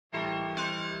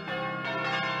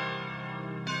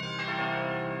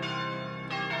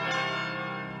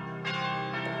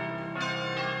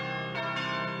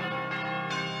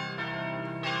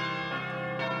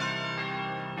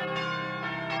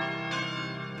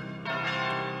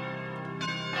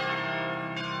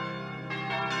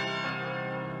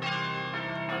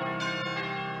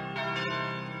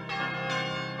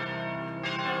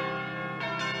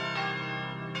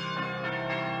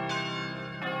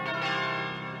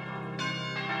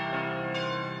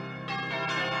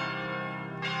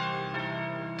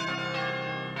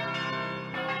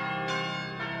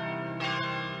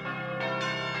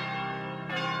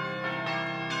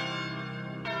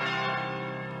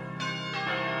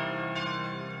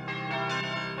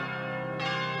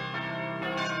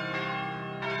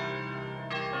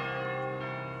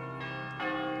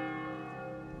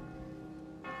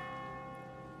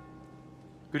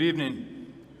Good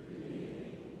evening.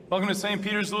 Welcome to St.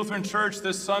 Peter's Lutheran Church.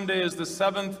 This Sunday is the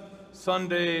 7th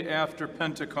Sunday after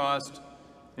Pentecost.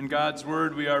 In God's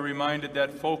Word, we are reminded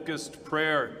that focused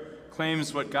prayer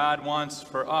claims what God wants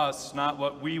for us, not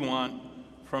what we want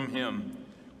from Him.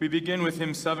 We begin with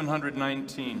hymn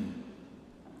 719.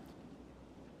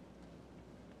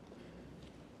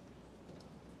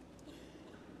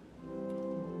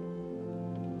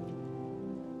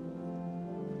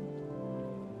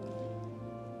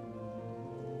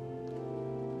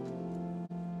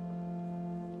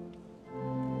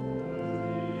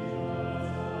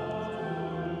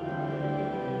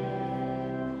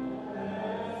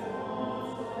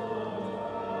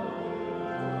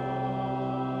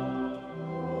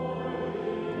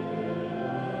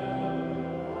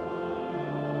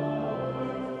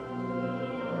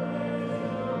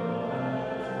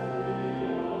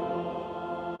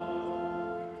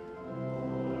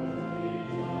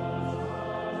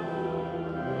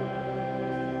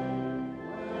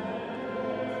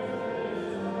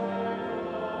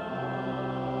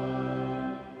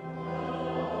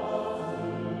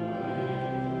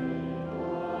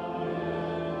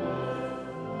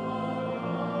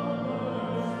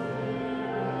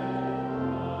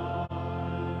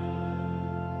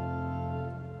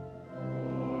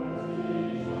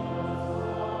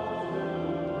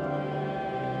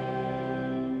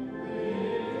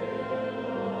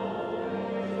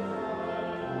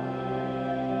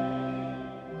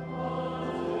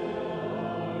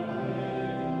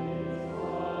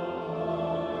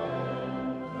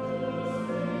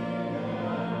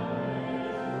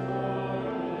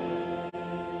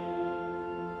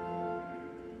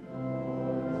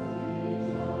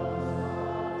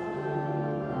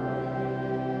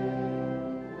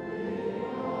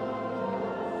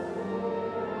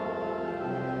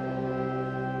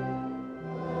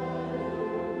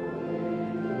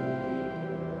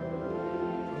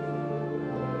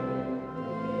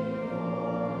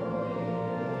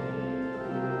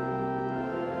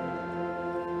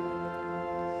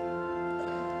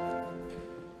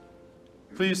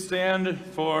 Please stand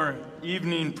for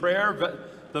evening prayer,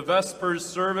 the Vespers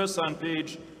service on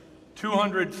page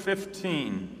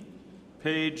 215.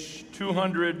 Page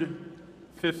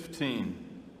 215.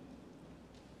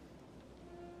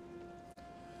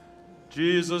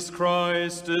 Jesus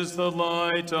Christ is the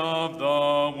light of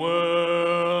the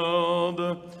world,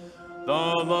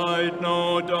 the light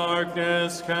no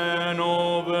darkness can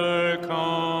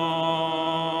overcome.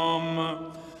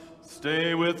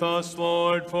 Stay with us,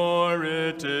 Lord, for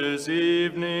it is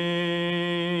evening,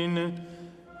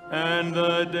 and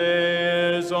the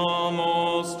day is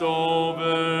almost over.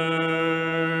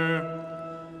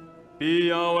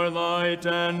 Be our light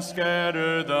and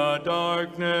scatter the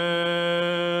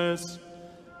darkness,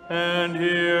 and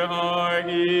hear our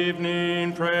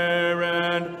evening prayer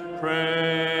and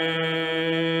praise.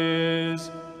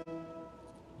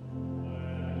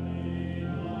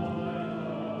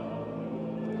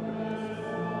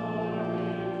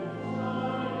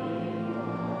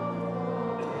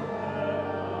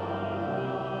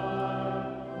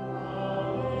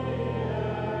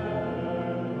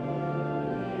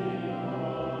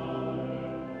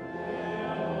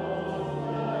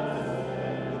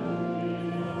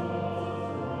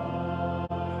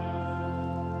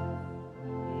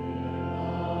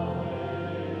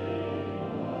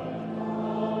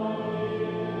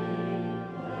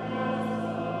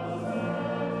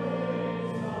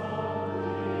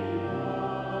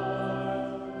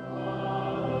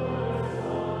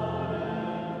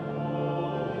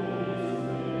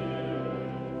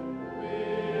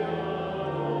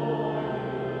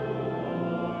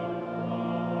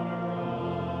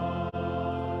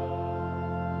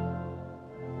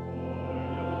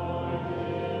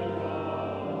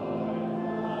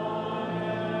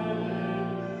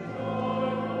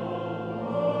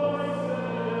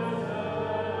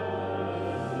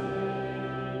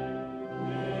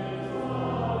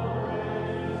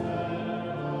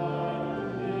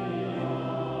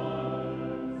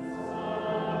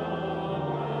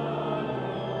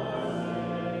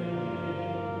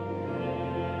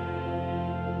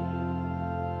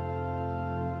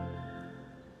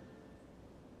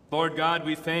 Lord God,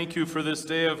 we thank you for this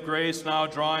day of grace now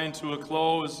drawing to a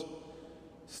close.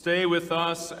 Stay with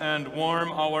us and warm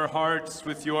our hearts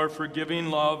with your forgiving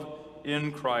love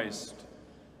in Christ.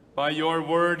 By your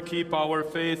word, keep our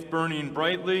faith burning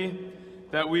brightly,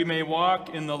 that we may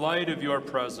walk in the light of your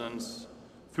presence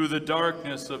through the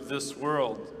darkness of this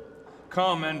world.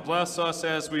 Come and bless us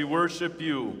as we worship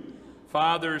you,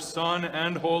 Father, Son,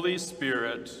 and Holy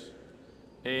Spirit.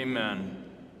 Amen.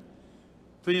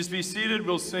 Please be seated.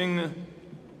 We'll sing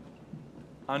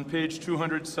On page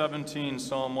 217,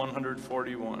 Psalm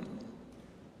 141.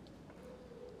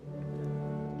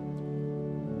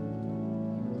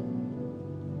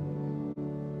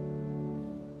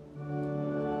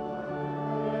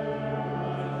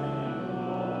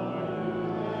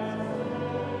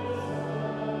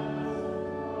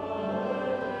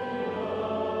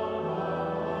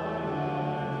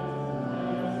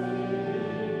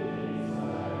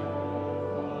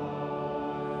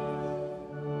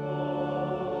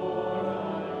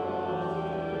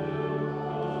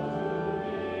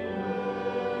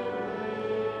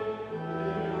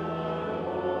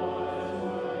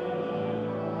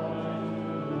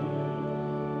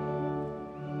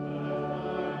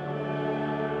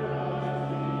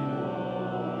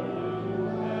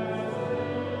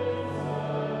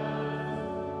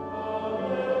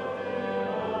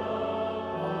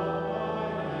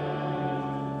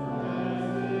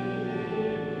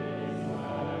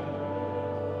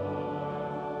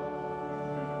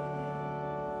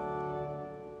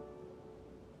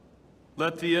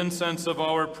 Let the incense of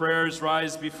our prayers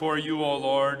rise before you, O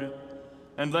Lord,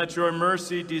 and let your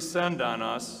mercy descend on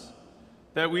us,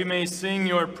 that we may sing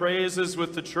your praises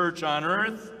with the church on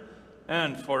earth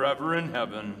and forever in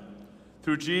heaven.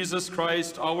 Through Jesus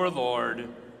Christ our Lord.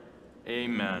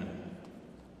 Amen.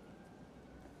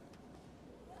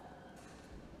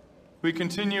 We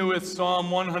continue with Psalm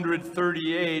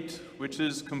 138, which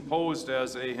is composed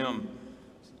as a hymn.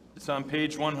 It's on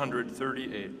page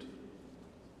 138.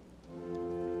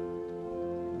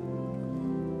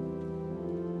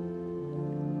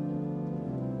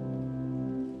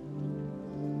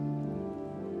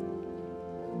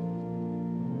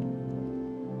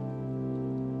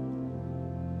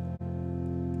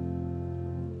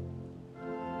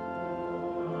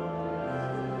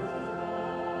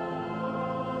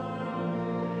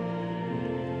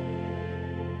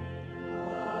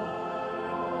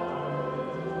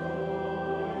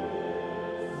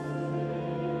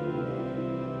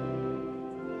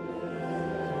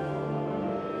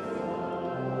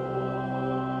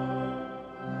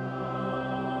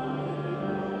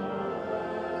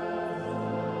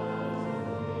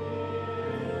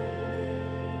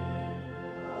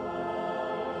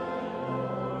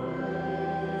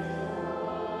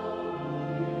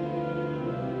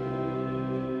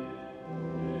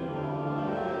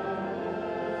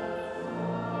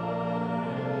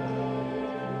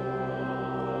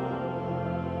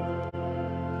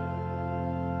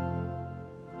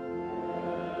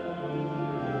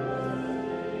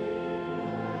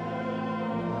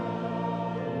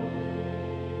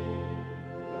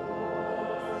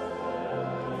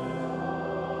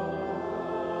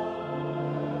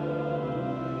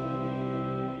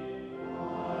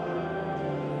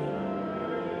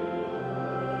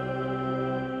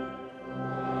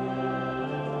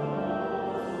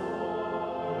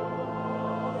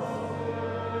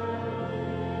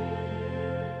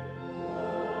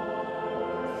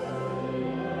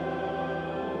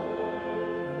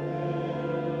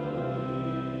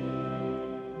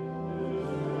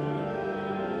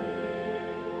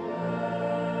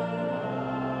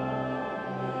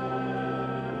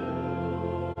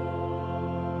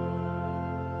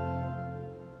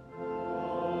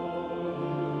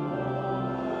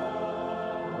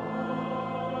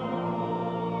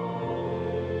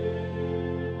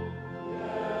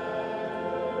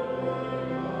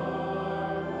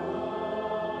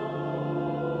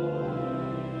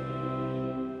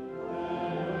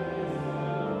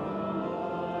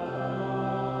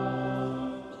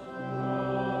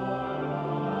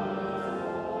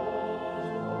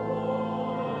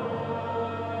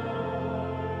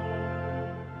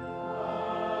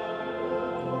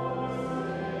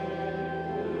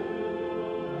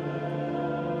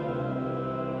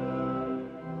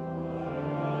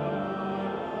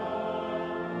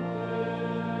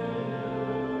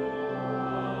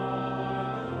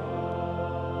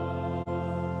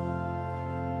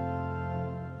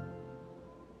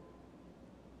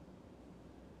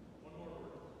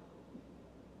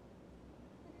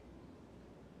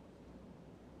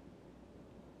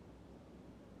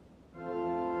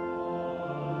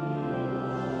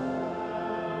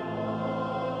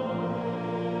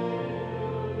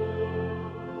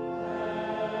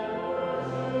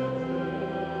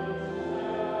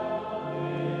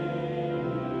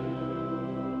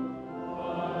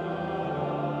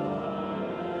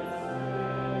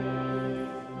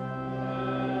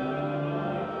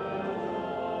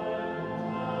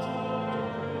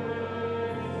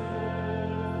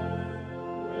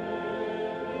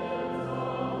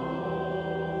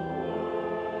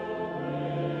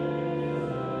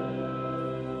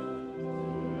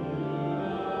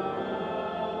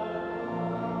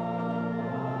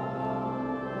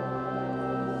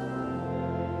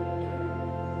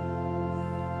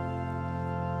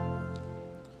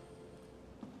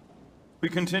 We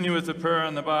continue with the prayer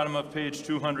on the bottom of page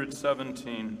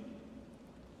 217.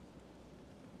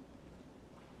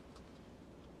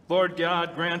 Lord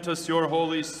God, grant us your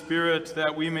Holy Spirit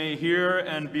that we may hear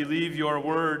and believe your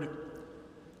word.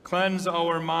 Cleanse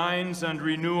our minds and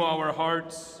renew our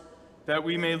hearts, that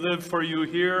we may live for you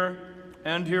here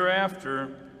and hereafter,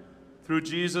 through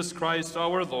Jesus Christ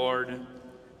our Lord.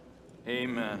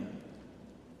 Amen.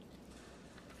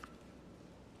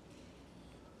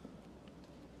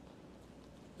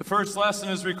 The first lesson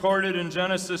is recorded in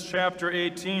Genesis chapter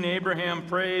 18. Abraham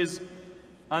prays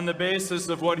on the basis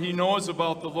of what he knows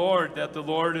about the Lord, that the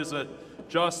Lord is a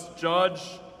just judge,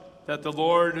 that the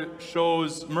Lord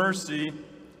shows mercy,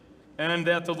 and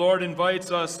that the Lord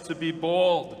invites us to be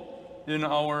bold in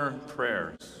our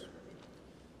prayers.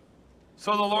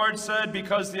 So the Lord said,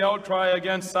 because the outcry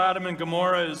against Sodom and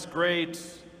Gomorrah is great,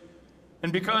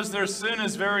 and because their sin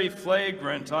is very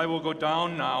flagrant, I will go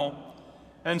down now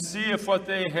and see if what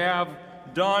they have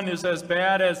done is as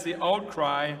bad as the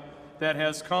outcry that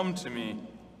has come to me.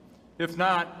 If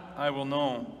not, I will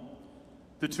know.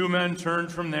 The two men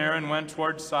turned from there and went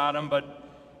toward Sodom, but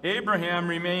Abraham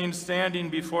remained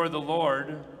standing before the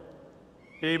Lord.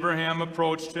 Abraham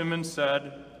approached him and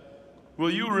said, "Will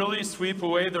you really sweep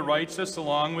away the righteous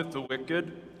along with the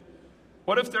wicked?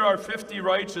 What if there are 50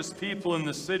 righteous people in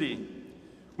the city?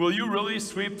 Will you really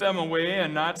sweep them away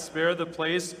and not spare the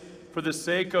place for the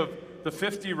sake of the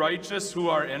 50 righteous who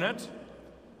are in it?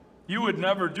 You would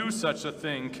never do such a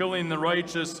thing, killing the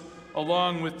righteous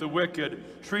along with the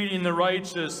wicked, treating the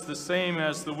righteous the same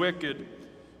as the wicked.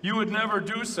 You would never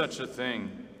do such a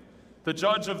thing. The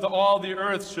judge of all the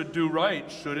earth should do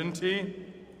right, shouldn't he?"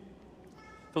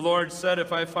 The Lord said,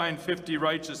 "If I find 50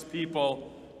 righteous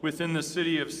people within the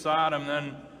city of Sodom,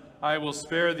 then I will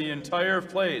spare the entire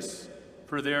place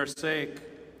for their sake."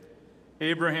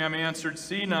 Abraham answered,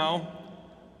 "See now,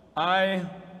 I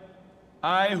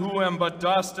who am but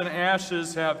dust and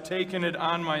ashes have taken it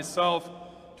on myself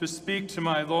to speak to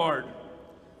my Lord.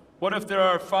 What if there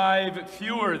are 5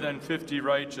 fewer than 50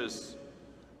 righteous?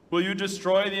 Will you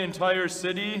destroy the entire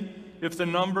city if the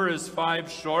number is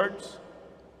 5 short?"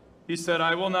 He said,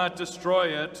 "I will not destroy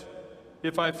it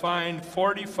if I find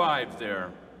 45 there."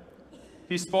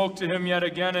 He spoke to him yet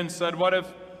again and said, "What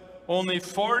if only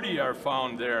 40 are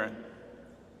found there?"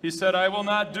 He said, "I will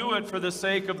not do it for the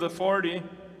sake of the 40.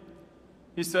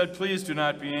 He said, "Please do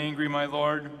not be angry, my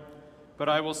Lord, but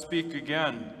I will speak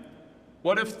again.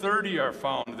 What if 30 are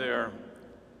found there?"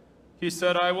 He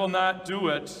said, "I will not do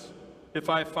it if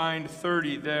I find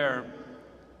 30 there."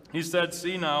 He said,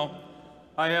 "See now,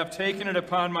 I have taken it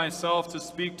upon myself to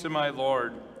speak to my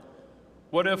Lord.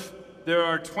 What if there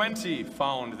are 20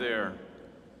 found there?"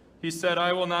 He said,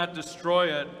 "I will not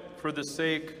destroy it for the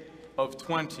sake of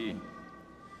 20.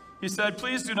 He said,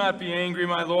 "Please do not be angry,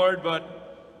 my Lord, but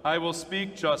I will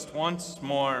speak just once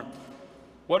more.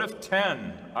 What if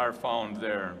 10 are found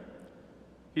there?"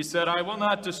 He said, "I will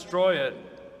not destroy it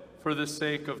for the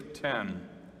sake of 10.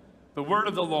 The word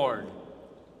of the Lord.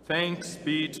 Thanks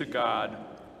be to God.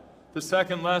 The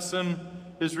second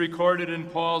lesson is recorded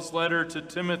in Paul's letter to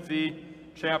Timothy,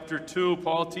 chapter 2.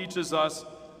 Paul teaches us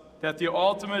that the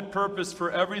ultimate purpose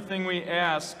for everything we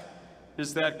ask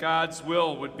is that God's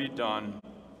will would be done.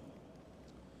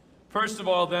 First of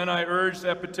all, then, I urge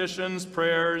that petitions,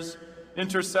 prayers,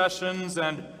 intercessions,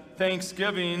 and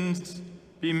thanksgivings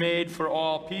be made for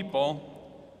all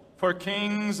people, for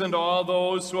kings and all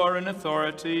those who are in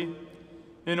authority,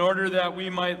 in order that we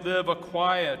might live a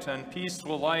quiet and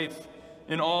peaceful life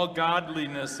in all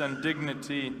godliness and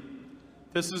dignity.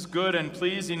 This is good and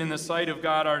pleasing in the sight of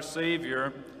God our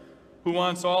Savior, who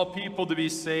wants all people to be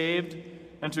saved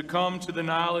and to come to the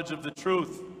knowledge of the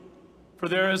truth. For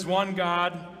there is one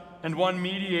God and one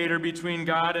mediator between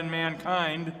God and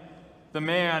mankind, the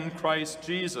man Christ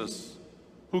Jesus,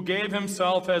 who gave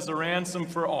himself as a ransom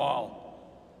for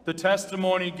all, the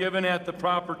testimony given at the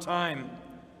proper time.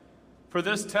 For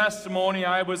this testimony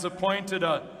I was appointed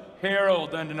a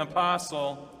herald and an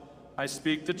apostle. I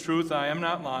speak the truth, I am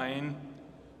not lying.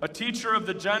 A teacher of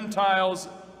the Gentiles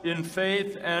in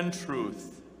faith and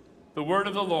truth. The word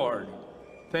of the Lord.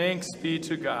 Thanks be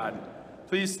to God.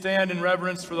 Please stand in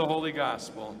reverence for the Holy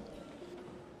Gospel.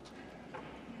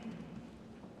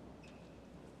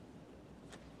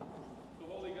 The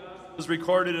Holy Gospel is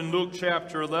recorded in Luke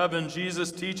chapter 11.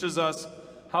 Jesus teaches us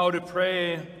how to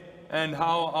pray and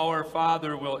how our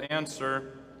Father will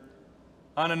answer.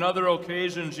 On another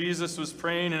occasion, Jesus was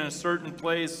praying in a certain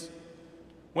place.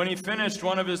 When he finished,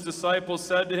 one of his disciples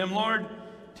said to him, "Lord,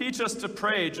 teach us to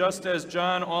pray, just as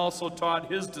John also taught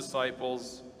his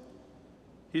disciples."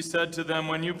 He said to them,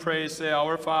 "When you pray, say,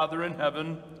 'Our Father in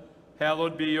heaven,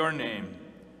 hallowed be your name.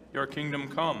 Your kingdom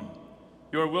come.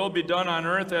 Your will be done on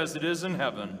earth as it is in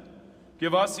heaven.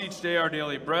 Give us each day our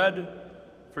daily bread.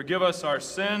 Forgive us our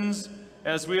sins,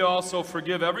 as we also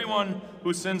forgive everyone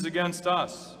who sins against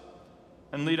us.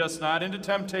 And lead us not into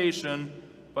temptation,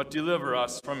 but deliver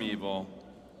us from evil.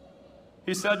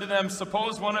 He said to them,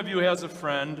 suppose one of you has a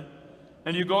friend,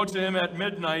 and you go to him at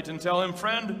midnight and tell him,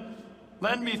 friend,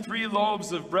 lend me 3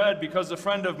 loaves of bread, because a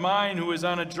friend of mine who is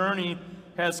on a journey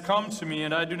has come to me,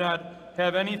 and I do not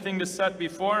have anything to set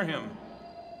before him.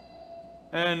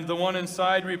 And the one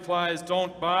inside replies,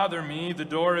 don't bother me, the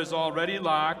door is already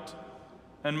locked,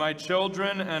 and my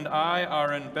children and I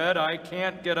are in bed. I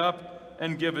can't get up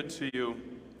and give it to you.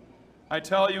 I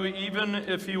tell you, even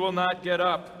if he will not get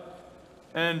up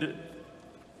and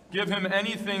give him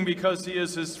anything because he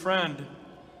is his friend,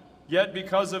 yet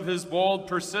because of his bold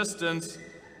persistence,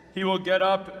 he will get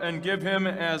up and give him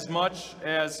as much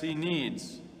as he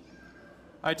needs.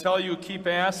 I tell you, keep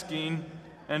asking,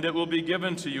 and it will be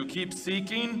given to you. Keep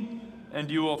seeking,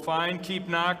 and you will find. Keep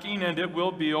knocking, and it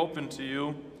will be open to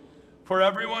you. For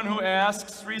everyone who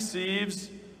asks receives,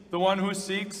 the one who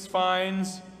seeks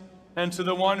finds, and to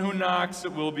the one who knocks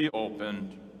it will be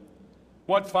opened.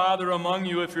 What father among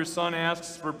you, if your son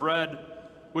asks for bread,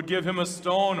 would give him a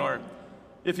stone, or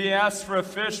if he asks for a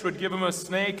fish, would give him a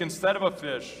snake instead of a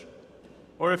fish?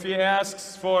 Or if he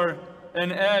asks for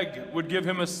an egg, would give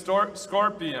him a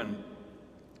scorpion?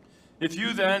 If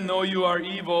you then, though you are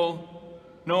evil,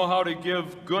 know how to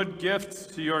give good gifts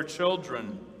to your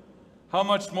children, how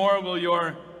much more will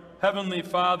your heavenly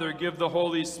Father give the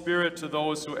Holy Spirit to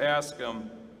those who ask him?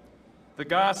 The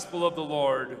Gospel of the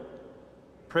Lord.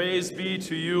 Praise be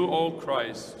to you, O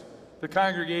Christ. The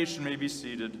congregation may be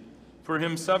seated. For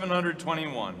hymn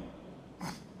 721.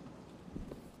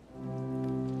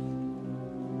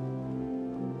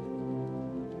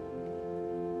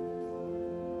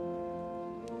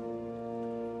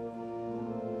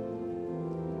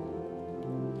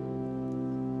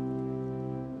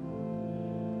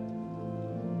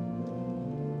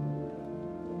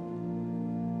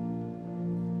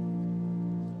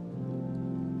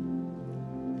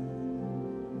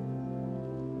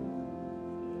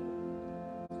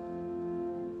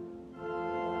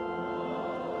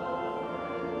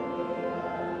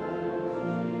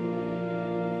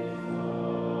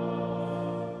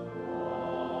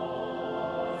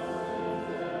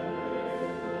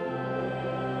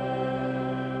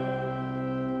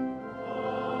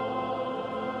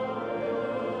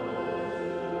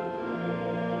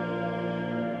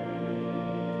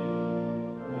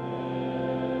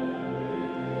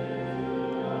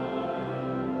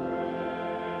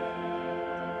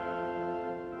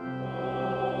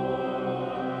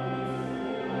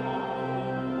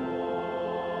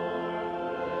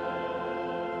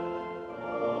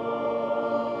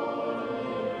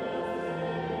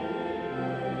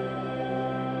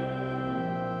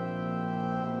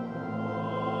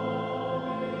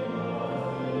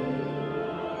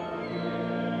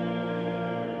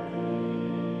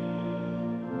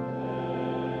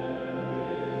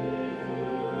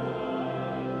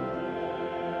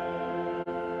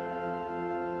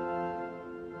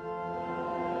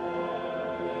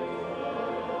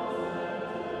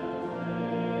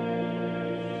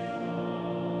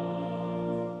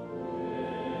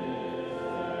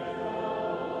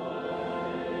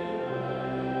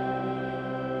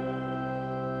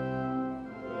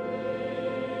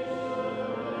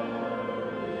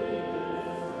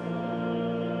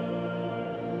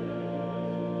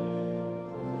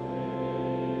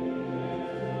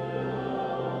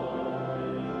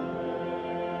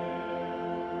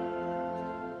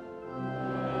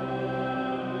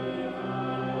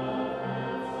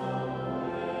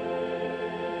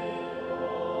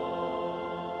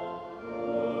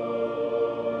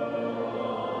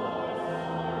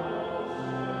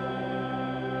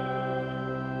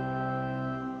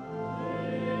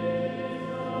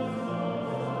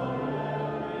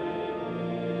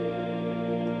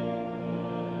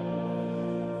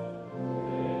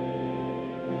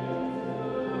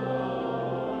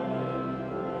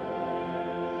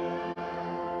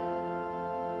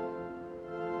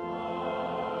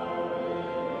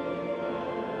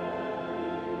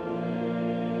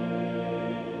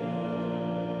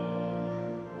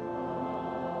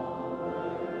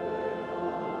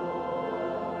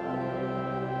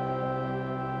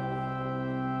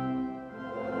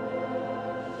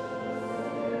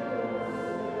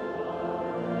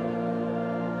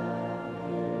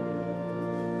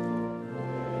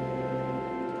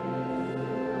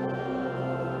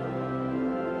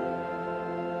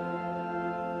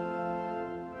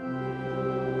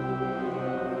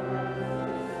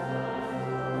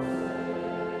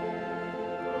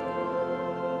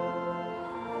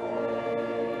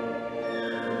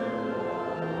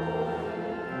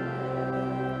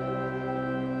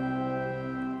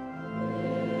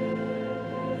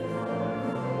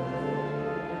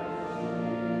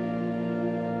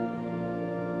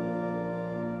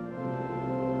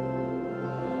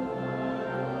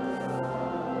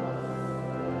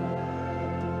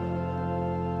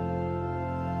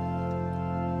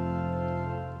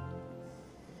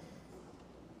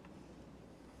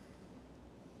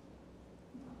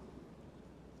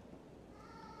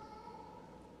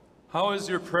 How is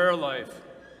your prayer life?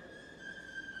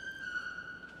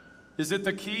 Is it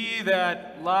the key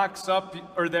that locks up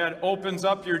or that opens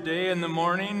up your day in the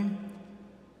morning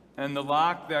and the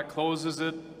lock that closes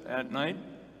it at night?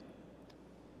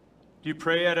 Do you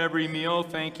pray at every meal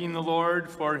thanking the Lord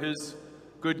for his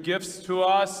good gifts to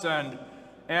us and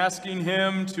asking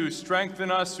him to strengthen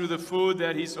us through the food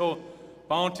that he so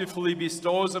bountifully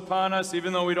bestows upon us,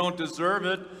 even though we don't deserve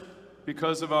it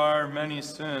because of our many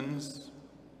sins?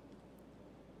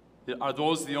 Are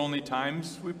those the only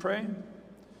times we pray?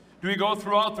 Do we go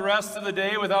throughout the rest of the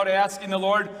day without asking the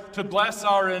Lord to bless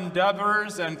our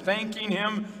endeavors and thanking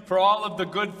him for all of the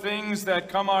good things that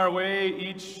come our way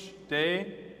each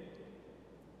day?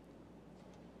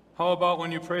 How about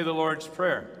when you pray the Lord's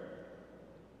Prayer?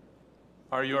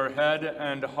 Are your head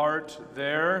and heart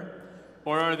there,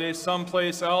 or are they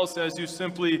someplace else as you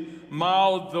simply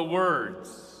mouth the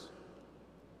words?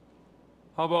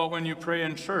 How about when you pray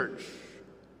in church?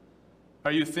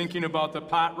 Are you thinking about the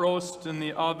pot roast in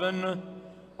the oven,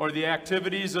 or the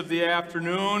activities of the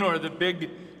afternoon, or the big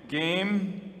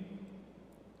game?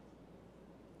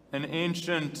 An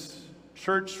ancient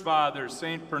church father,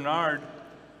 St. Bernard,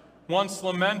 once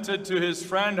lamented to his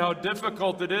friend how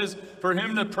difficult it is for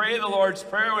him to pray the Lord's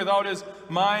Prayer without his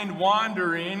mind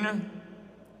wandering.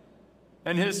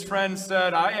 And his friend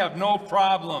said, "I have no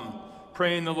problem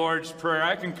praying the Lord's Prayer.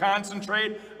 I can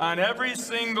concentrate on every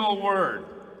single word."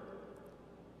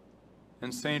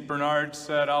 And St. Bernard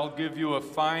said, "I'll give you a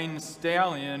fine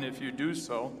stallion if you do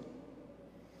so."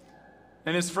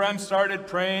 And his friend started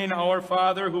praying, "Our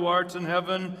Father who art in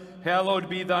heaven, hallowed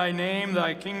be thy name,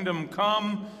 thy kingdom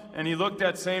come." And he looked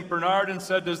at St. Bernard and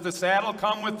said, "Does the saddle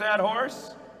come with that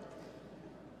horse?"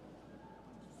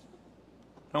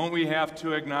 Don't we have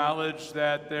to acknowledge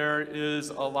that there is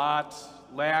a lot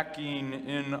lacking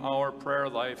in our prayer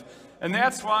life? And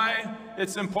that's why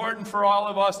it's important for all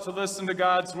of us to listen to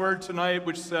God's word tonight,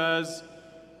 which says,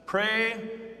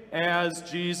 pray as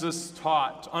Jesus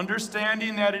taught,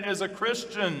 understanding that it is a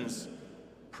Christian's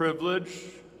privilege,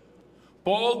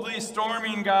 boldly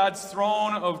storming God's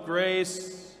throne of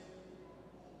grace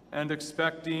and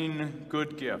expecting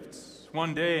good gifts.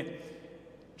 One day,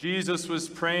 Jesus was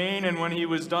praying, and when he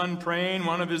was done praying,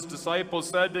 one of his disciples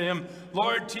said to him,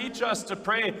 "Lord, teach us to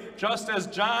pray just as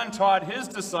John taught his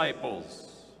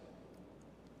disciples."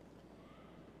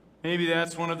 Maybe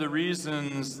that's one of the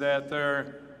reasons that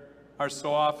there are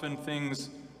so often things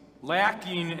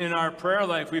lacking in our prayer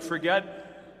life. We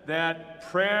forget that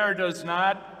prayer does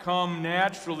not come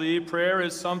naturally. Prayer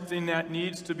is something that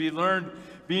needs to be learned.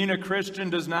 Being a Christian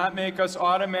does not make us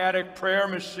automatic prayer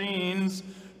machines.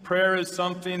 Prayer is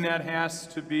something that has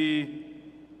to be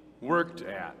worked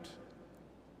at.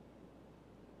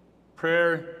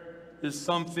 Prayer is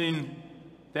something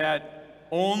that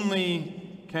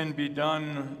only can be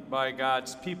done by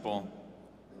God's people.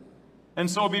 And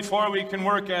so before we can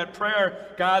work at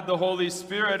prayer, God the Holy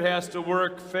Spirit has to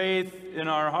work faith in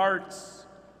our hearts.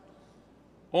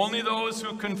 Only those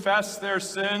who confess their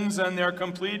sins and their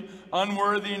complete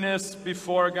unworthiness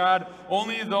before God,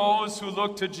 only those who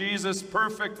look to Jesus'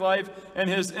 perfect life and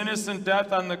his innocent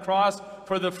death on the cross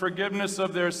for the forgiveness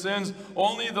of their sins,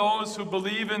 only those who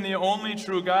believe in the only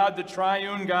true God, the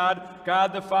triune God,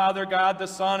 God the Father, God the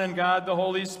Son, and God the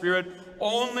Holy Spirit,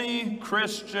 only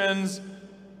Christians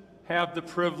have the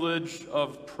privilege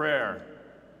of prayer.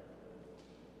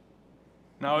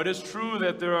 Now, it is true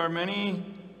that there are many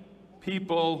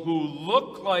people who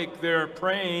look like they're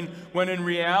praying when in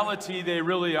reality they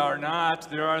really are not.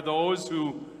 There are those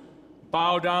who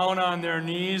bow down on their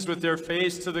knees with their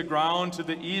face to the ground to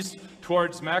the east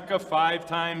towards Mecca 5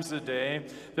 times a day.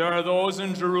 There are those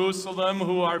in Jerusalem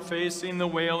who are facing the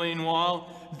Wailing Wall,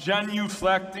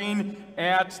 genuflecting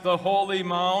at the Holy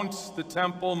Mount, the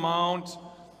Temple Mount,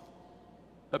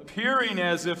 appearing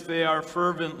as if they are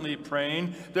fervently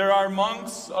praying. There are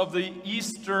monks of the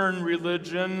Eastern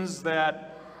religions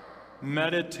that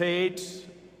meditate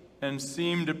and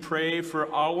seem to pray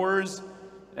for hours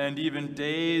and even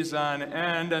days on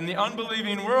end. And the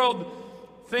unbelieving world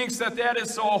thinks that that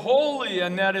is so holy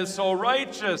and that is so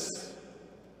righteous.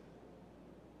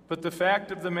 But the fact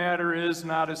of the matter is,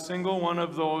 not a single one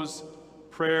of those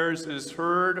prayers is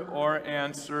heard or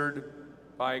answered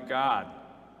by God.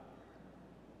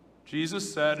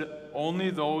 Jesus said,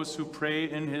 only those who pray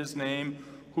in his name,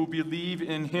 who believe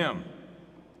in him,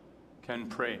 can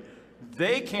pray.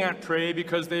 They can't pray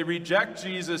because they reject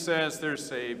Jesus as their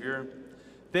Savior.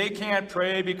 They can't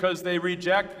pray because they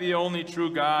reject the only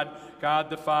true God, God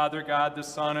the Father, God the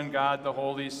Son, and God the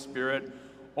Holy Spirit.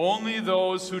 Only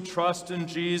those who trust in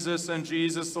Jesus and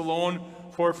Jesus alone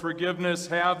for forgiveness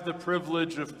have the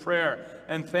privilege of prayer.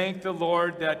 And thank the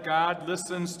Lord that God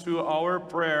listens to our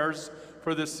prayers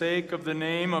for the sake of the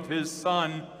name of his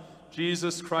Son,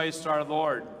 Jesus Christ our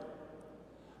Lord.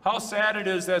 How sad it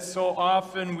is that so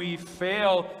often we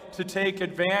fail to take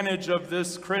advantage of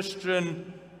this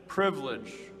Christian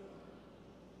privilege.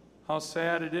 How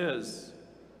sad it is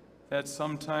that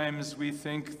sometimes we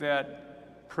think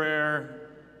that prayer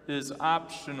is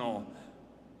optional.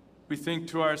 We think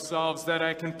to ourselves that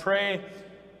I can pray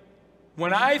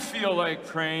when I feel like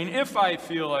praying, if I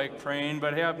feel like praying,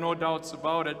 but have no doubts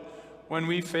about it. When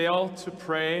we fail to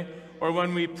pray, or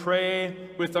when we pray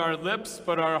with our lips,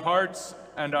 but our hearts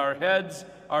and our heads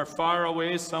are far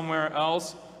away somewhere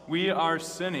else, we are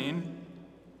sinning.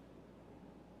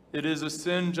 It is a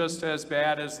sin just as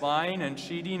bad as lying and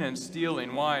cheating and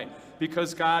stealing. Why?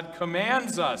 Because God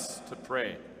commands us to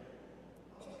pray.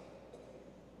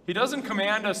 He doesn't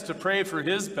command us to pray for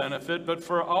his benefit, but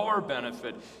for our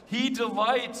benefit. He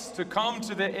delights to come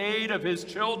to the aid of his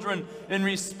children in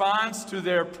response to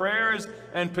their prayers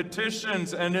and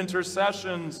petitions and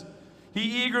intercessions.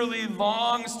 He eagerly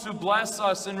longs to bless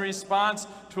us in response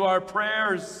to our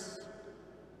prayers.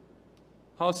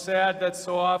 How sad that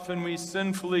so often we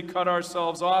sinfully cut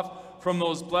ourselves off from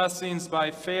those blessings by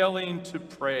failing to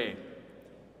pray.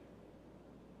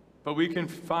 But we can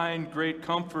find great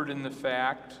comfort in the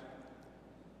fact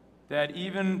that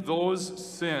even those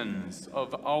sins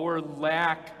of our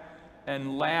lack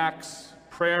and lax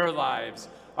prayer lives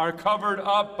are covered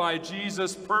up by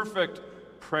Jesus' perfect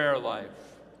prayer life.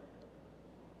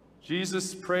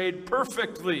 Jesus prayed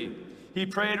perfectly. He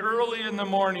prayed early in the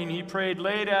morning. He prayed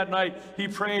late at night. He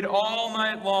prayed all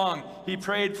night long. He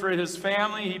prayed for his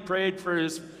family. He prayed for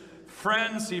his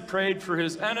friends. He prayed for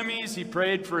his enemies. He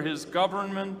prayed for his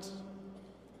government.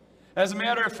 As a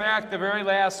matter of fact, the very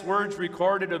last words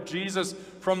recorded of Jesus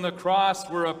from the cross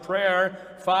were a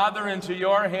prayer, "Father, into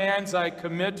your hands I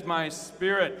commit my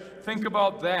spirit." Think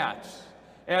about that.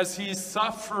 As he's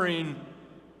suffering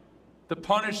the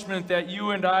punishment that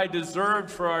you and I deserved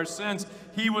for our sins,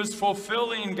 he was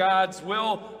fulfilling God's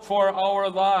will for our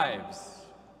lives.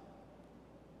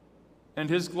 And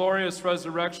his glorious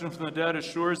resurrection from the dead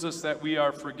assures us that we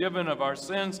are forgiven of our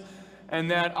sins and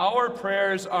that our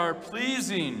prayers are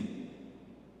pleasing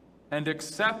and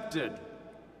accepted,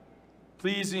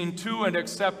 pleasing to and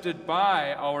accepted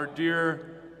by our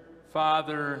dear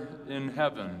Father in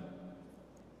heaven.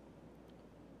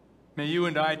 May you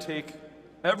and I take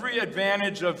every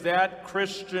advantage of that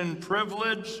Christian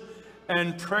privilege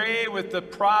and pray with the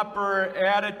proper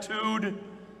attitude,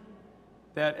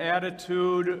 that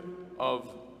attitude of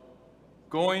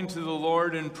going to the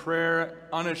Lord in prayer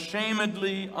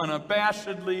unashamedly,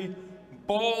 unabashedly,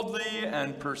 boldly,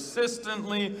 and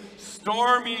persistently,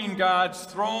 storming God's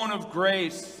throne of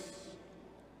grace.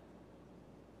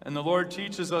 And the Lord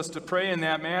teaches us to pray in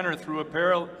that manner through a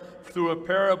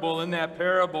parable. In that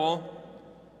parable,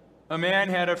 a man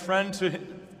had a friend to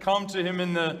come to him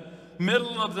in the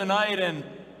middle of the night and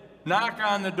knock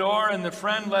on the door, and the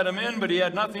friend let him in, but he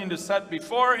had nothing to set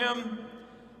before him.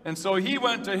 And so he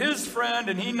went to his friend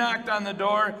and he knocked on the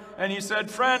door and he said,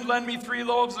 "Friend, lend me 3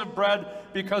 loaves of bread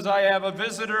because I have a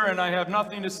visitor and I have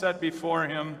nothing to set before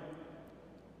him."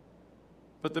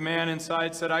 But the man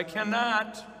inside said, "I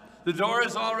cannot. The door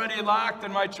is already locked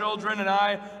and my children and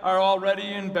I are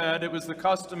already in bed." It was the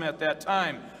custom at that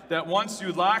time that once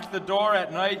you locked the door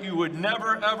at night, you would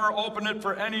never ever open it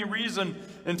for any reason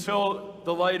until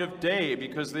the light of day,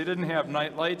 because they didn't have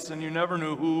night lights and you never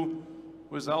knew who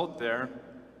was out there.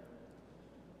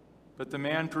 But the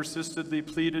man persistently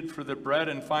pleaded for the bread,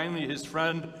 and finally his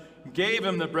friend gave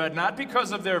him the bread, not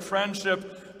because of their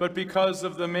friendship, but because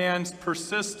of the man's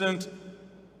persistent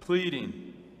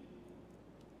pleading.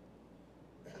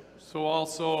 So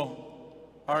also,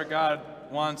 our God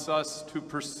wants us to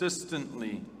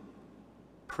persistently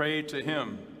pray to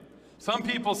him. Some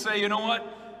people say, you know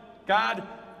what? God,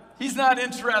 he's not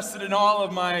interested in all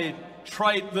of my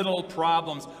trite little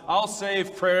problems. I'll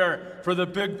save prayer for the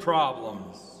big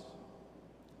problems.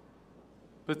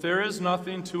 But there is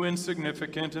nothing too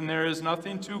insignificant and there is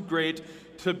nothing too great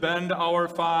to bend our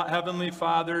Heavenly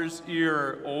Father's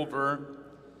ear over.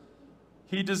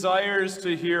 He desires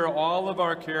to hear all of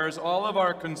our cares, all of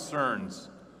our concerns,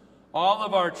 all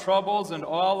of our troubles and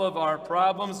all of our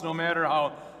problems, no matter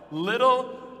how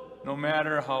little, no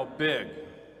matter how big.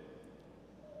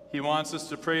 He wants us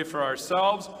to pray for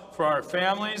ourselves, for our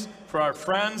families, for our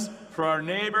friends, for our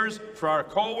neighbors, for our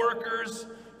co-workers,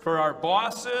 for our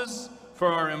bosses,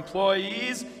 for our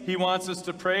employees. He wants us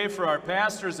to pray for our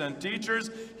pastors and teachers.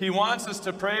 He wants us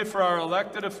to pray for our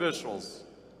elected officials.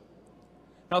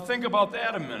 Now think about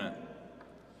that a minute.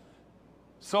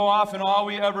 So often all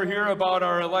we ever hear about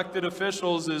our elected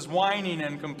officials is whining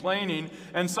and complaining,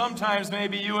 and sometimes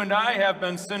maybe you and I have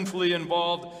been sinfully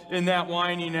involved in that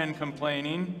whining and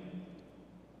complaining.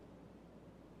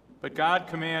 But God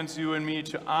commands you and me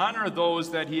to honor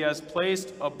those that He has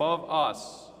placed above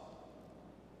us.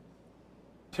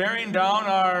 Tearing down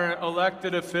our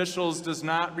elected officials does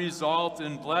not result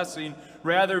in blessing.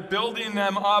 Rather, building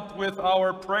them up with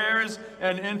our prayers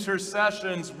and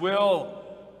intercessions will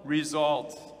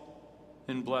result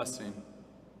in blessing.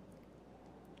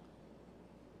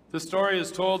 The story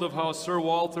is told of how Sir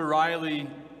Walter Raleigh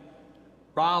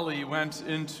went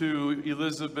into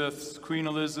Queen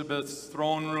Elizabeth's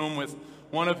throne room with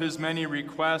one of his many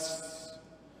requests,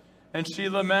 and she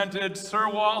lamented, "Sir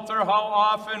Walter, how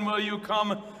often will you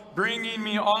come bringing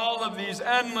me all of these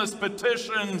endless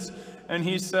petitions?" And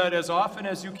he said, "As often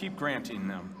as you keep granting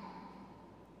them."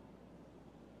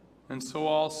 And so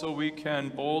also we can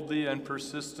boldly and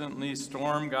persistently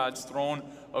storm God's throne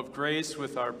of grace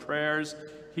with our prayers.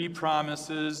 He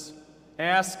promises,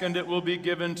 "Ask and it will be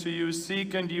given to you.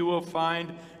 Seek and you will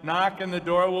find. Knock and the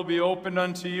door will be opened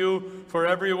unto you. For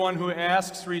everyone who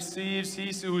asks receives.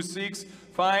 He who seeks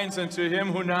finds. And to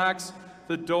him who knocks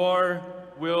the door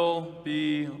will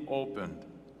be opened."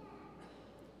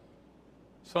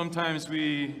 Sometimes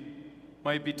we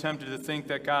might be tempted to think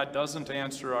that God doesn't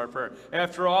answer our prayer.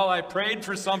 After all, I prayed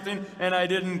for something and I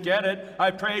didn't get it. I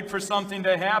prayed for something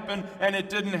to happen and it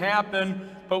didn't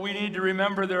happen. But we need to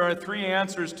remember there are three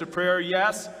answers to prayer: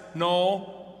 yes,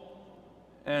 no,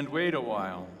 and wait a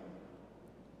while.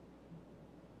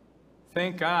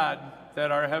 Thank God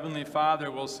that our Heavenly Father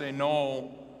will say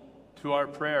no to our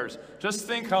prayers. Just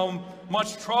think how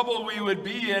much trouble we would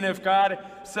be in if God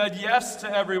said yes to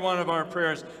every one of our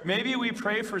prayers. Maybe we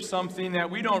pray for something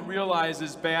that we don't realize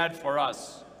is bad for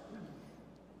us,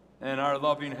 and our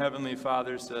loving Heavenly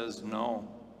Father says no.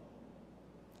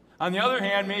 On the other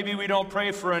hand, maybe we don't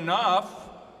pray for enough,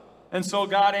 and so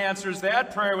God answers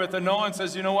that prayer with a no and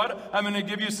says, "You know what? I'm going to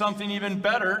give you something even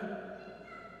better."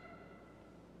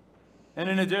 And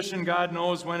in addition, God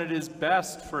knows when it is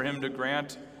best for Him to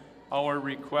grant our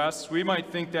requests. We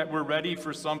might think that we're ready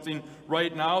for something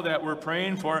right now that we're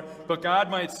praying for, but God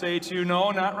might say to you,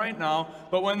 "No, not right now,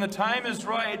 but when the time is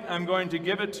right, I'm going to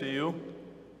give it to you."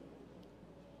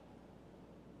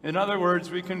 In other words,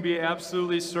 we can be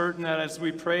absolutely certain that as we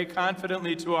pray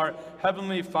confidently to our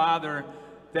Heavenly Father,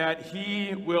 that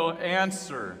He will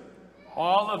answer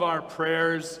all of our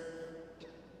prayers,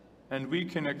 and we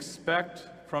can expect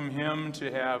from Him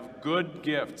to have good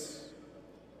gifts.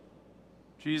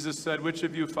 Jesus said, "Which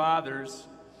of you fathers,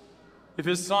 if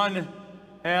his son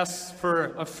asks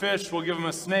for a fish, will give him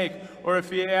a snake, or if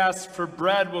he asks for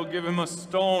bread, will give him a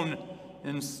stone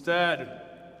instead?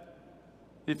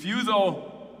 If you,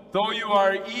 though you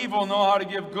are evil, know how to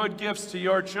give good gifts to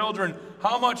your children,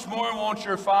 how much more won't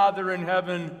your Father in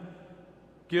heaven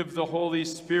give the Holy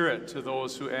Spirit to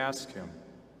those who ask Him?"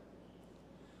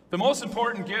 The most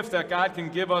important gift that God can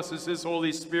give us is His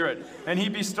Holy Spirit, and He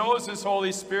bestows His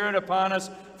Holy Spirit upon us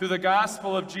through the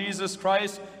gospel of Jesus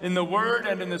Christ in the Word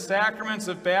and in the sacraments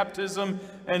of baptism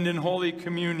and in Holy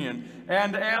Communion.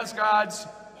 And as God's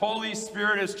Holy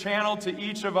Spirit is channeled to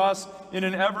each of us in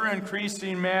an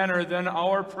ever-increasing manner, then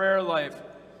our prayer life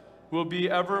will be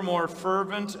ever more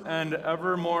fervent and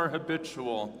ever more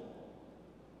habitual.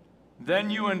 Then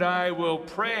you and I will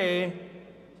pray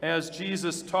as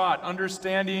Jesus taught,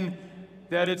 understanding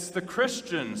that it's the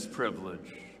Christian's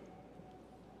privilege,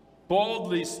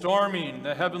 boldly storming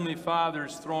the Heavenly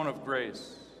Father's throne of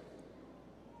grace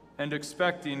and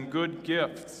expecting good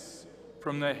gifts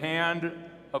from the hand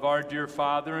of our dear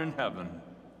Father in heaven.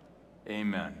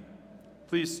 Amen.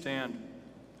 Please stand.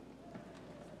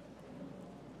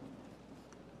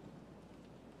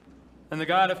 And the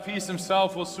God of peace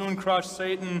Himself will soon crush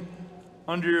Satan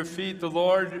under your feet. The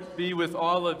Lord be with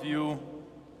all of you.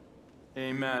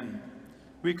 Amen.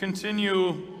 We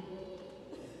continue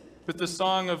with the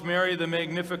Song of Mary the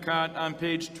Magnificat on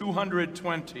page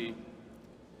 220.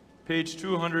 Page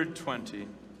 220.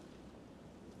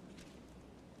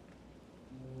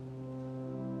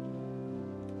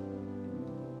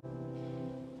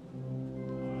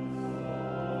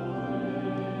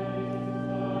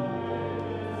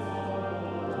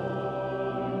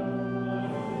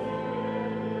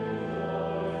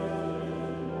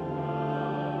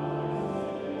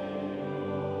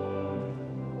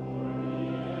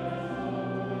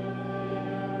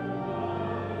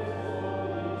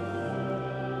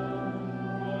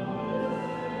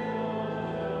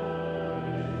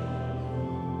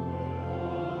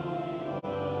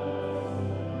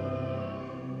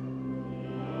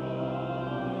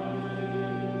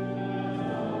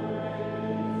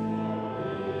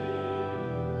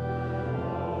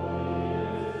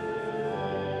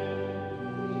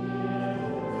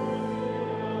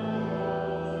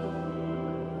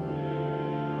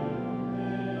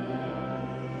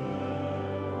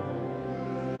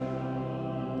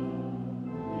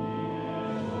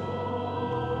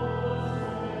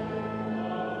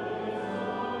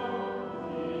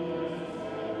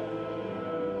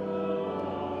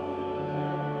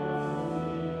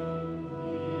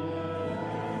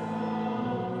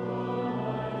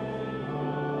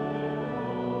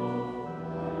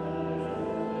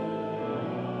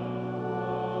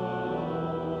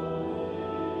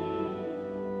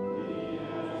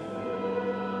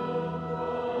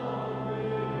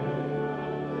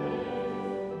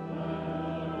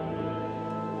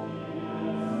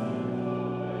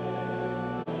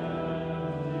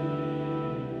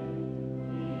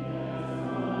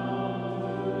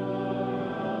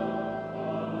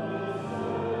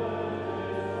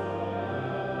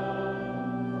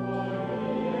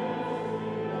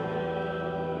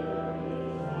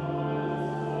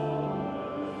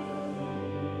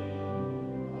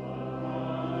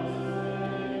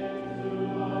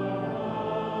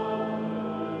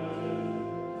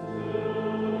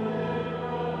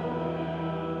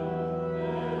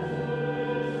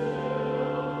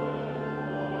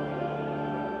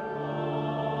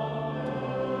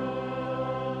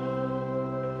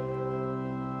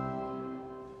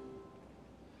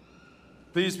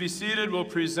 Please be seated. We'll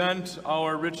present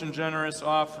our rich and generous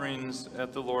offerings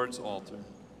at the Lord's altar.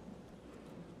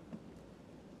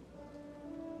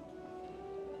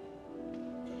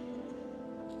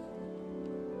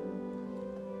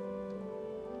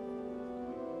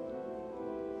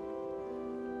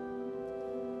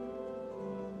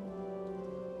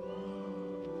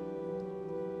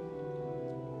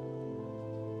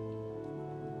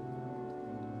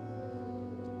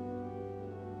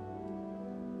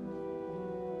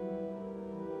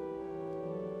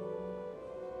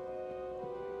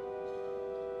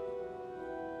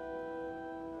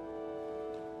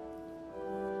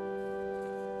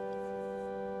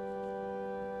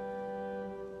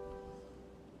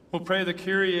 We'll pray the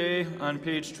Kyrie on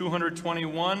page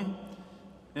 221.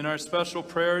 In our special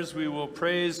prayers, we will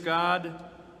praise God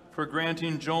for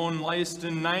granting Joan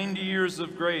Lyston 90 years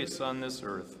of grace on this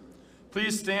earth.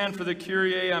 Please stand for the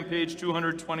Kyrie on page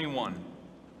 221.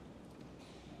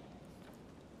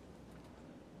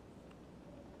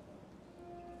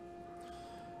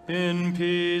 In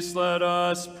peace let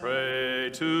us pray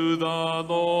to the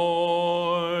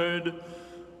Lord.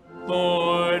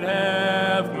 Lord,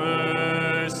 have mercy.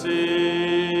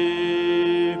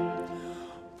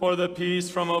 For the peace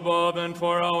from above and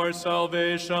for our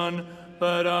salvation,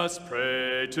 let us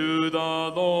pray to the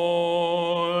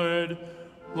Lord.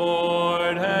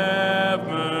 Lord, have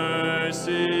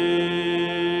mercy.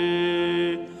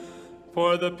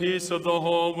 For the peace of the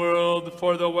whole world,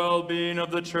 for the well-being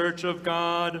of the Church of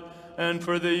God, and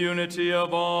for the unity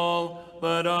of all,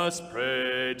 let us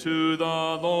pray to the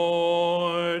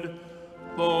Lord.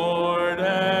 Lord,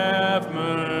 have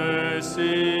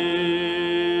mercy.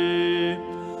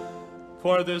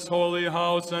 For this holy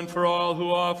house and for all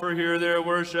who offer here their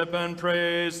worship and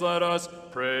praise, let us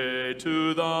pray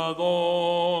to the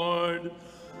Lord.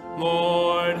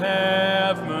 Lord,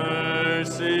 have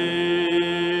mercy.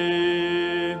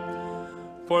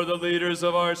 For the leaders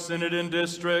of our synod and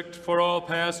district, for all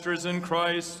pastors in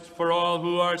Christ, for all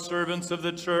who are servants of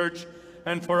the church,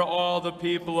 and for all the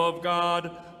people of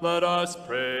God, let us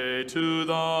pray to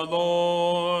the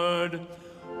Lord.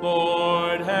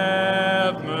 Lord,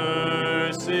 have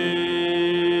mercy.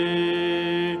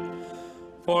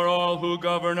 For all who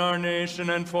govern our nation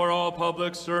and for all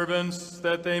public servants,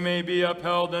 that they may be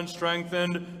upheld and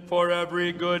strengthened for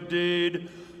every good deed,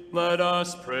 let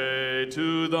us pray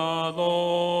to the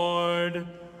Lord.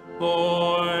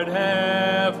 Lord,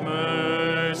 have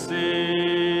mercy.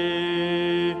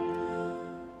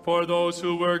 For those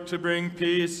who work to bring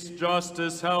peace,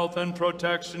 justice, health, and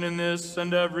protection in this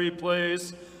and every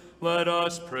place, let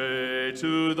us pray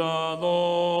to the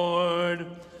Lord.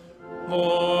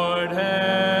 Lord,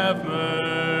 have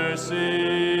mercy.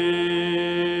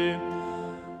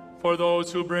 For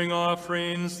those who bring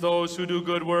offerings, those who do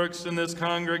good works in this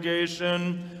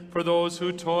congregation, for those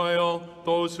who toil,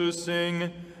 those who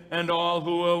sing, and all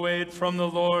who await from the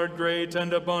Lord great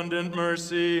and abundant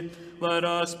mercy, let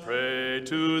us pray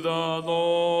to the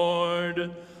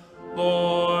Lord.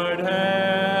 Lord,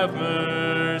 have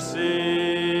mercy.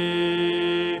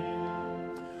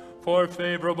 For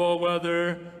favorable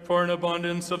weather, for an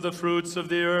abundance of the fruits of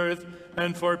the earth,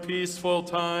 and for peaceful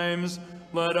times,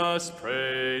 let us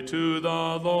pray to the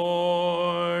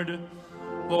Lord.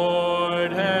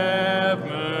 Lord, have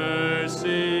mercy.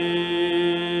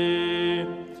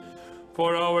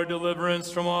 For our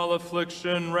deliverance from all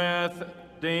affliction, wrath,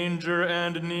 danger,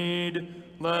 and need,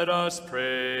 let us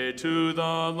pray to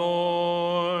the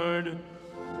Lord.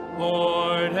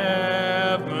 Lord,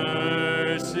 have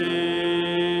mercy.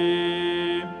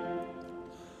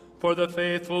 For the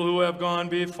faithful who have gone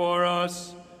before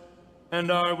us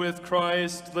and are with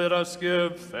Christ, let us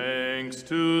give thanks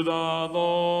to the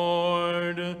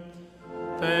Lord.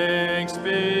 Thanks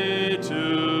be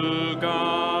to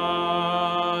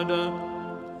God.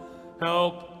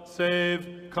 Help,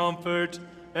 save, comfort,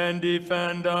 and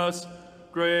defend us,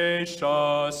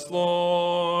 gracious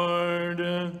Lord.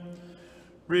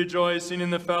 Rejoicing in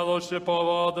the fellowship of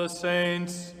all the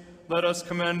saints, let us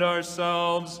commend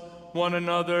ourselves, one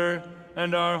another,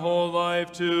 and our whole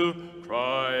life to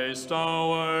Christ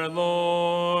our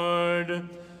Lord.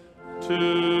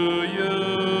 To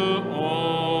you,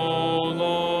 O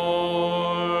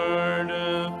Lord.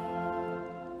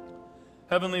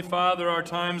 Heavenly Father, our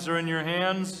times are in your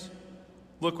hands.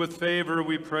 Look with favor,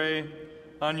 we pray,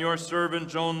 on your servant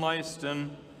Joan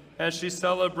Lyston as she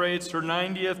celebrates her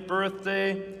 90th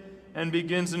birthday and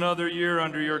begins another year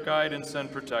under your guidance and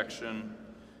protection.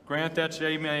 Grant that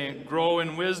she may grow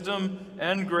in wisdom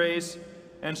and grace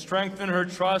and strengthen her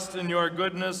trust in your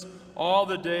goodness all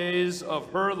the days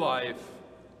of her life.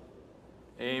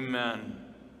 Amen.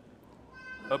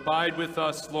 Abide with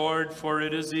us, Lord, for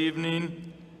it is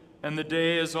evening, and the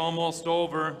day is almost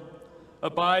over.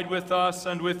 Abide with us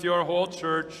and with your whole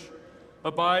church.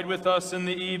 Abide with us in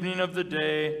the evening of the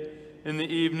day, in the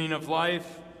evening of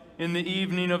life, in the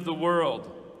evening of the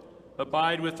world.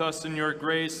 Abide with us in your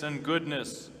grace and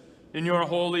goodness, in your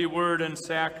holy word and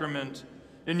sacrament,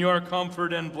 in your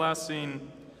comfort and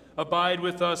blessing. Abide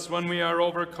with us when we are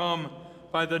overcome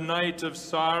by the night of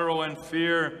sorrow and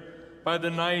fear, by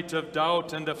the night of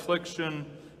doubt and affliction,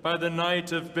 by the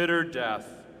night of bitter death.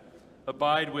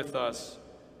 Abide with us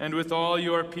and with all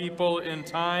your people in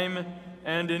time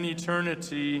and in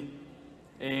eternity.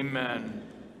 Amen.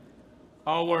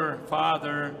 Our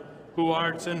Father, who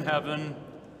art in heaven,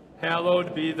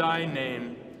 hallowed be thy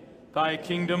name. Thy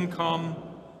kingdom come,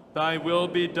 thy will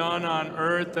be done on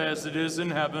earth as it is in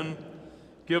heaven.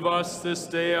 Give us this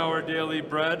day our daily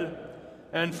bread,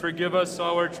 and forgive us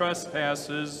our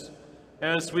trespasses,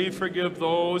 as we forgive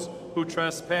those who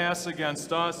trespass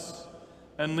against us.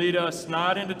 And lead us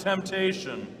not into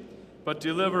temptation, but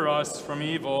deliver us from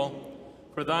evil.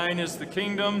 For thine is the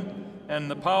kingdom, and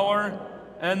the power,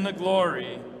 and the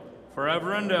glory,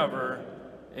 forever and ever.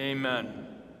 Amen.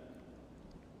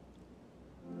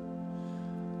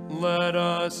 Let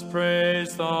us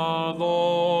praise the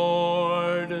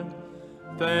Lord.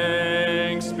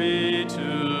 Thanks be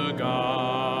to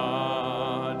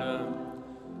God.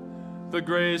 The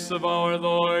grace of our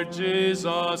Lord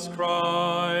Jesus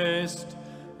Christ,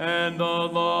 and the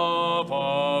love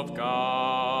of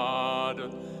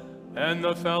God, and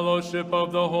the fellowship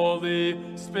of the Holy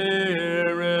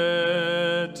Spirit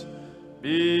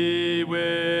be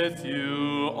with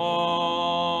you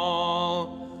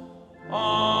all.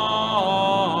 Amen.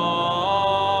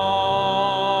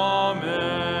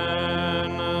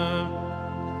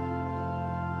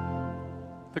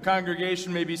 The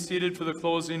congregation may be seated for the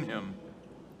closing hymn.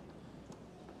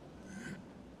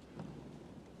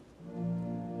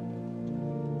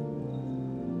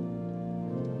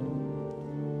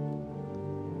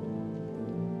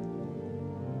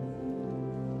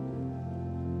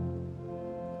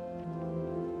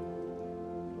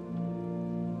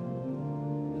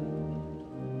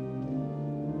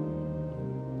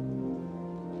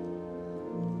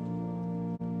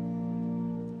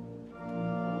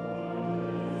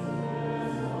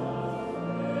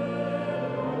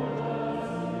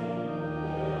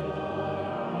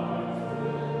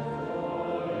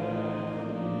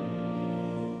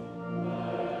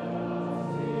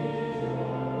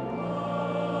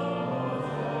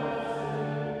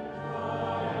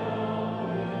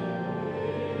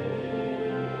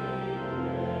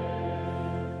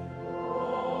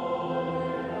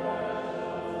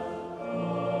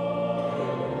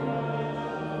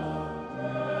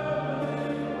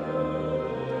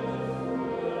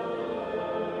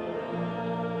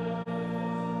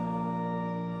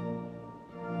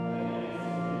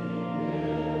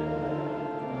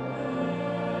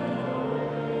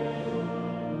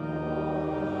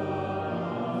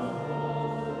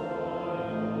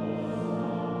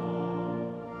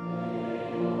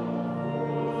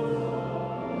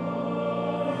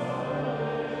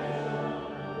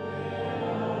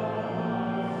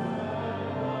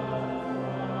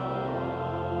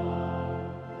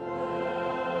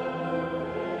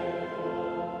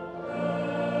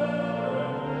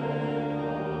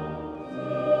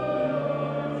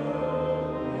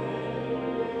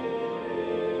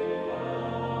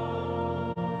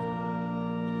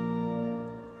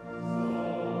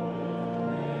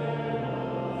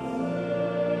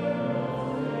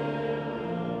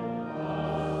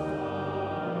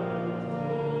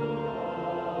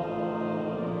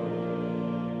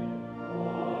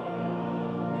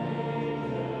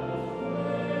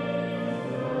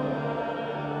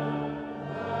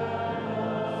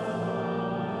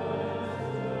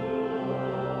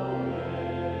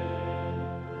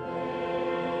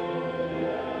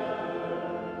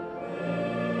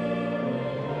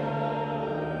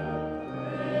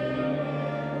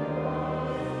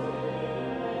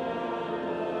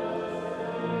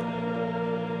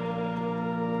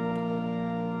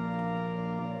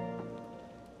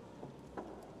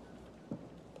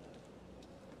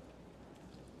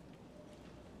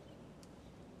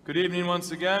 Good evening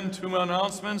once again. Two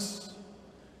announcements.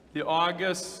 The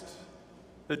August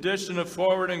edition of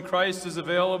Forward in Christ is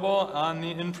available on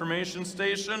the information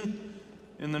station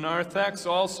in the narthex.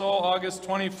 Also, August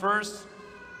 21st,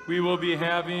 we will be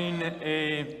having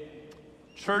a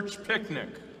church picnic.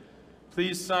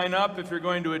 Please sign up if you're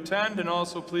going to attend, and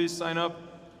also please sign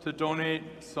up to donate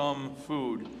some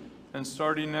food. And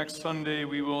starting next Sunday,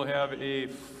 we will have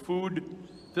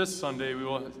this Sunday, we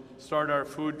will start our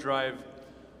food drive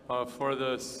for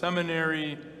the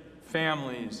seminary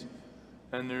families.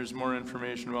 And there's more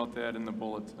information about that in the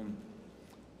bulletin.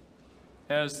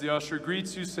 As the usher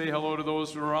greets you, say hello to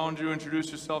those who are around you.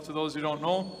 Introduce yourself to those you don't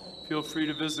know. Feel free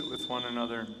to visit with one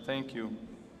another. Thank you.